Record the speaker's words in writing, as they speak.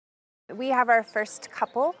We have our first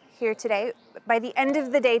couple here today. By the end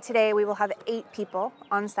of the day today, we will have 8 people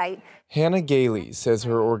on site. Hannah Gailey says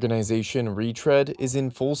her organization Retread is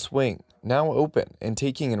in full swing, now open and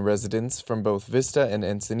taking in residents from both Vista and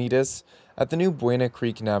Encinitas at the new Buena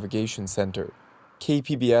Creek Navigation Center.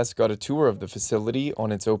 KPBS got a tour of the facility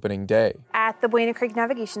on its opening day. At the Buena Creek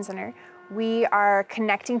Navigation Center, we are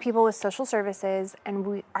connecting people with social services,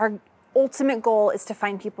 and our ultimate goal is to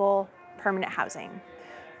find people permanent housing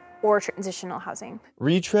or transitional housing.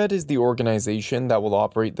 Retread is the organization that will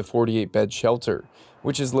operate the 48-bed shelter,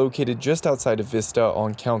 which is located just outside of Vista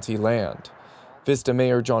on county land. Vista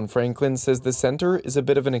Mayor John Franklin says the center is a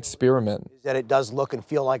bit of an experiment. That it does look and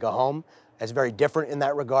feel like a home. It's very different in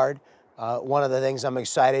that regard. One of the things I'm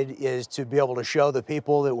excited is to be able to show the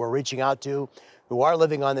people that we're reaching out to who are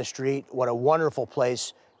living on the street what a wonderful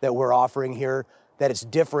place that we're offering here, that it's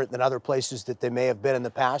different than other places that they may have been in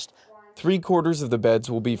the past. 3/4 of the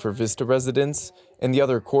beds will be for Vista residents, and the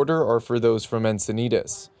other quarter are for those from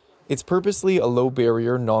Encinitas. It's purposely a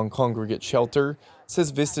low-barrier, non-congregate shelter,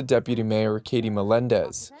 says Vista Deputy Mayor Katie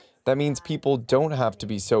Melendez. That means people don't have to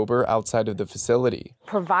be sober outside of the facility.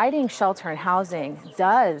 Providing shelter and housing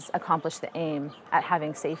does accomplish the aim at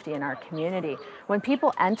having safety in our community. When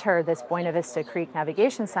people enter this Buena Vista Creek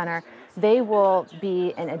Navigation Center, they will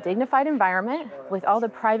be in a dignified environment with all the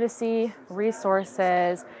privacy,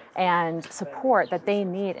 resources, and support that they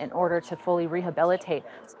need in order to fully rehabilitate.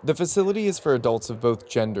 The facility is for adults of both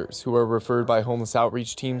genders who are referred by homeless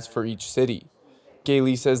outreach teams for each city.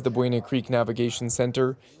 Gailey says the Buena Creek Navigation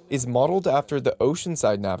Center is modeled after the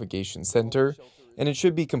Oceanside Navigation Center, and it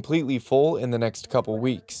should be completely full in the next couple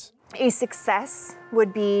weeks. A success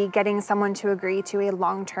would be getting someone to agree to a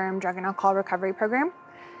long-term drug and alcohol recovery program.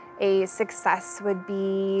 A success would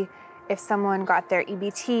be if someone got their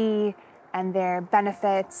EBT and their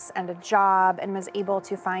benefits and a job and was able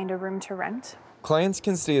to find a room to rent. Clients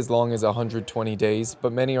can stay as long as 120 days,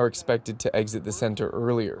 but many are expected to exit the center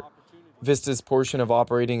earlier. Vista's portion of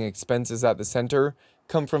operating expenses at the center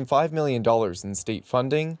come from $5 million in state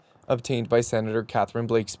funding obtained by Senator Catherine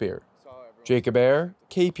Blakespear. Jacob Aere,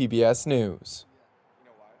 KPBS News.